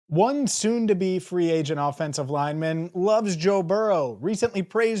One soon-to-be free agent offensive lineman loves Joe Burrow, recently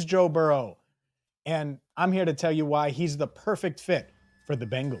praised Joe Burrow. And I'm here to tell you why he's the perfect fit for the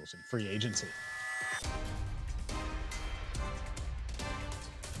Bengals in free agency.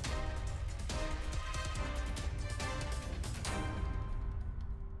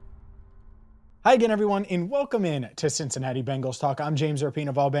 Hi again, everyone, and welcome in to Cincinnati Bengals Talk. I'm James Rapien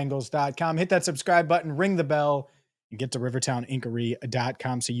of allbengals.com. Hit that subscribe button, ring the bell, and get to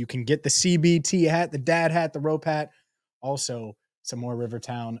rivertowninkery.com so you can get the CBT hat, the dad hat, the rope hat, also some more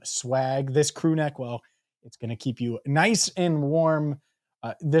Rivertown swag. This crew neck, well, it's going to keep you nice and warm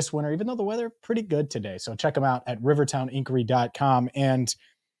this winter, even though the weather pretty good today. So check them out at rivertowninkery.com, and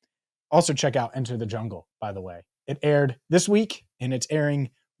also check out Enter the Jungle, by the way. It aired this week, and it's airing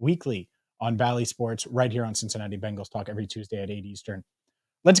weekly on Valley Sports right here on Cincinnati Bengals Talk every Tuesday at 8 Eastern.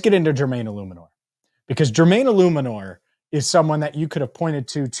 Let's get into Jermaine Eluemunor, because Jermaine Eluemunor is someone that you could have pointed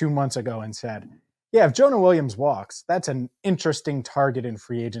to 2 months ago and said, yeah, if Jonah Williams walks, that's an interesting target in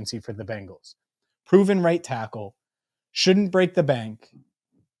free agency for the Bengals. Proven right tackle, shouldn't break the bank,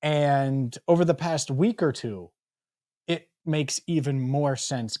 and over the past week or two, it makes even more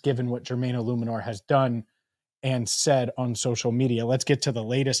sense given what Jermaine Eluemunor has done and said on social media. Let's get to the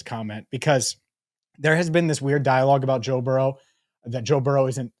latest comment, because there has been this weird dialogue about Joe Burrow, that Joe Burrow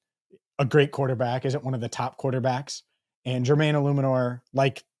isn't a great quarterback, isn't one of the top quarterbacks. And Jermaine Eluemunor,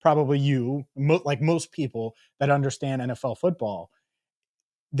 like probably you, like most people that understand NFL football,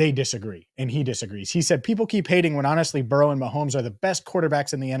 they disagree, and he disagrees. He said, people keep hating when honestly Burrow and Mahomes are the best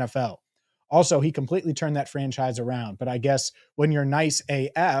quarterbacks in the NFL. Also, he completely turned that franchise around. But I guess when you're nice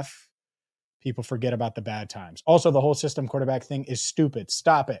AF, people forget about the bad times. Also, the whole system quarterback thing is stupid.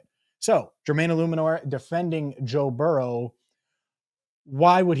 Stop it. So, Jermaine Eluemunor defending Joe Burrow.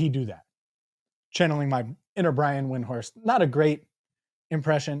 Why would he do that? Channeling my inner Brian Windhorst. Not a great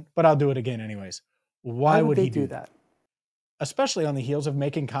impression, but I'll do it again anyways. Why would he do that? Especially on the heels of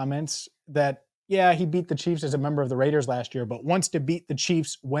making comments that, yeah, he beat the Chiefs as a member of the Raiders last year, but wants to beat the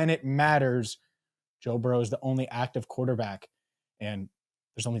Chiefs when it matters. Joe Burrow is the only active quarterback, and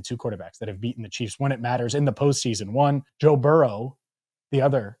there's only two quarterbacks that have beaten the Chiefs when it matters in the postseason. One, Joe Burrow. The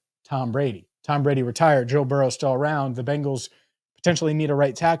other, Tom Brady. Tom Brady retired. Joe Burrow still around. The Bengals potentially need a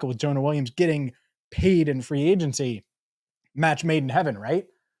right tackle with Jonah Williams getting paid in free agency. Match made in heaven, right?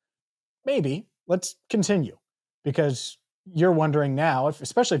 Maybe. Let's continue, because you're wondering now,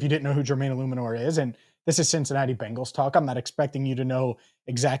 especially if you didn't know who Jermaine Eluemunor is, and this is Cincinnati Bengals Talk. I'm not expecting you to know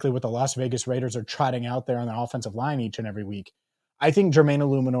exactly what the Las Vegas Raiders are trotting out there on the offensive line each and every week. I think Jermaine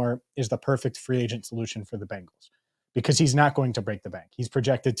Eluemunor is the perfect free agent solution for the Bengals, because he's not going to break the bank. He's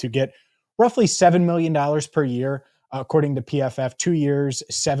projected to get roughly $7 million per year, according to PFF. 2 years,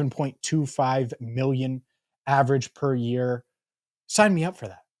 $7.25 million average per year. Sign me up for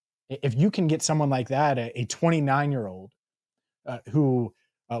that. If you can get someone like that, a 29-year-old who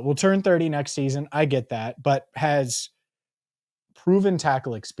will turn 30 next season, I get that, but has proven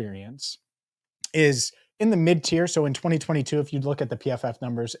tackle experience, is in the mid-tier. So in 2022, if you look at the PFF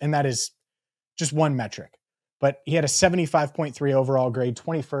numbers, and that is just one metric, but he had a 75.3 overall grade,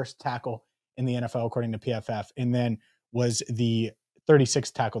 21st tackle in the NFL, according to PFF, and then was the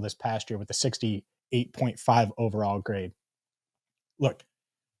 36th tackle this past year with a 68.5 overall grade. Look,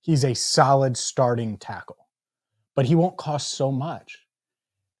 he's a solid starting tackle, but he won't cost so much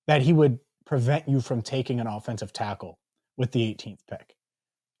that he would prevent you from taking an offensive tackle with the 18th pick.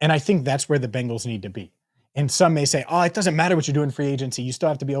 And I think that's where the Bengals need to be. And some may say, oh, it doesn't matter what you do in free agency. You still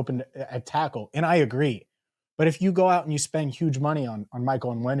have to be open at tackle. And I agree. But if you go out and you spend huge money on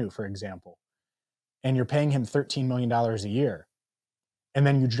Michael Onwenu, for example, and you're paying him $13 million a year, and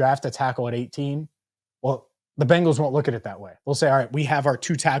then you draft a tackle at 18, well, the Bengals won't look at it that way. They'll say, all right, we have our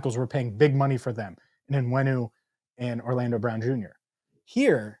two tackles. We're paying big money for them, and Onwenu and Orlando Brown Jr.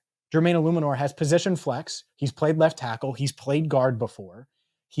 Here, Jermaine Eluemunor has position flex. He's played left tackle. He's played guard before.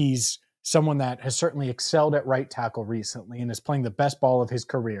 He's someone that has certainly excelled at right tackle recently and is playing the best ball of his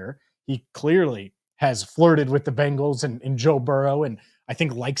career. He clearly has flirted with the Bengals and Joe Burrow, and I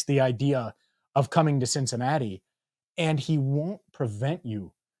think likes the idea of coming to Cincinnati. And he won't prevent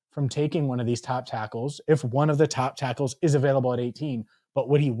you from taking one of these top tackles if one of the top tackles is available at 18. But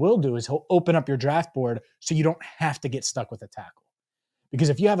what he will do is he'll open up your draft board so you don't have to get stuck with a tackle. Because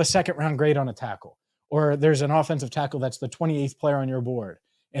if you have a second-round grade on a tackle, or there's an offensive tackle that's the 28th player on your board,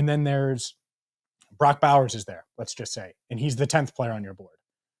 and then there's Brock Bowers is there, let's just say, and he's the 10th player on your board.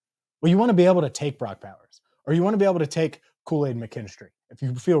 Well, you want to be able to take Brock Bowers, or you want to be able to take Kool-Aid McKinstry if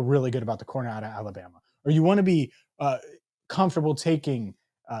you feel really good about the corner out of Alabama, or you want to be comfortable taking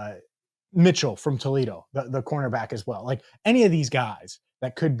Mitchell from Toledo, the cornerback as well. Like any of these guys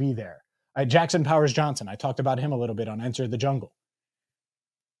that could be there. Jackson Powers Johnson, I talked about him a little bit on Enter the Jungle.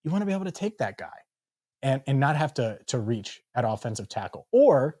 You want to be able to take that guy and not have to reach at offensive tackle.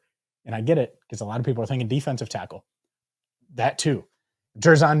 Or, and I get it, because a lot of people are thinking defensive tackle. That too.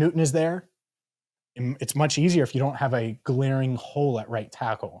 Jerzon Newton is there. It's much easier if you don't have a glaring hole at right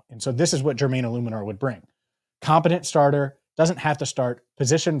tackle. And so this is what Jermaine Eluemunor would bring. Competent starter, doesn't have to start,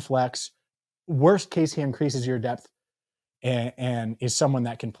 position flex. Worst case, he increases your depth and is someone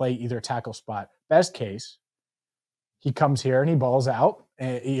that can play either tackle spot. Best case, he comes here and he balls out,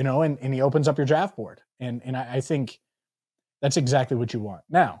 and he opens up your draft board. And I think that's exactly what you want.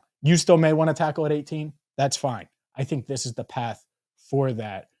 Now, you still may want to tackle at 18. That's fine. I think this is the path for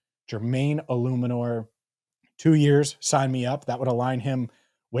that. Jermaine Eluemunor, 2 years, sign me up. That would align him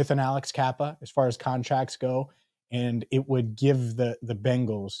with an Alex Kappa as far as contracts go. And it would give the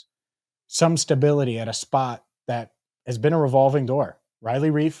Bengals some stability at a spot that has been a revolving door. Riley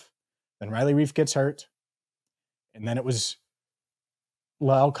Reef, then Riley Reef gets hurt. And then it was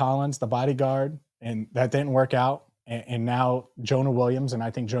La'el Collins, the bodyguard, and that didn't work out. And now Jonah Williams, and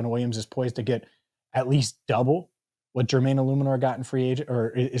I think Jonah Williams is poised to get at least double what Jermaine Eluemunor got in free agent, or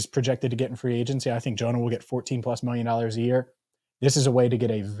is projected to get in free agency. I think Jonah will get $14+ million a year. This is a way to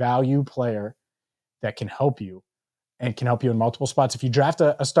get a value player that can help you and can help you in multiple spots. If you draft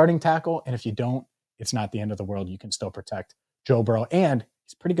a starting tackle, and if you don't, it's not the end of the world. You can still protect Joe Burrow, and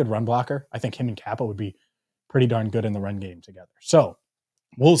he's a pretty good run blocker. I think him and Kappa would be pretty darn good in the run game together. So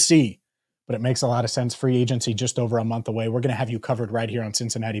we'll see, but it makes a lot of sense. Free agency just over a month away. We're going to have you covered right here on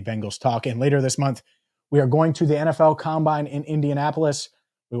Cincinnati Bengals Talk. And later this month, we are going to the NFL Combine in Indianapolis.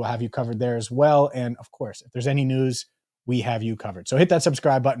 We will have you covered there as well. And of course, if there's any news, we have you covered. So hit that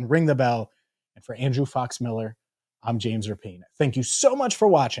subscribe button, ring the bell. And for Andrew Fox Miller, I'm James Rapien. Thank you so much for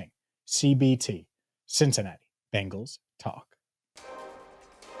watching CBT, Cincinnati Bengals Talk.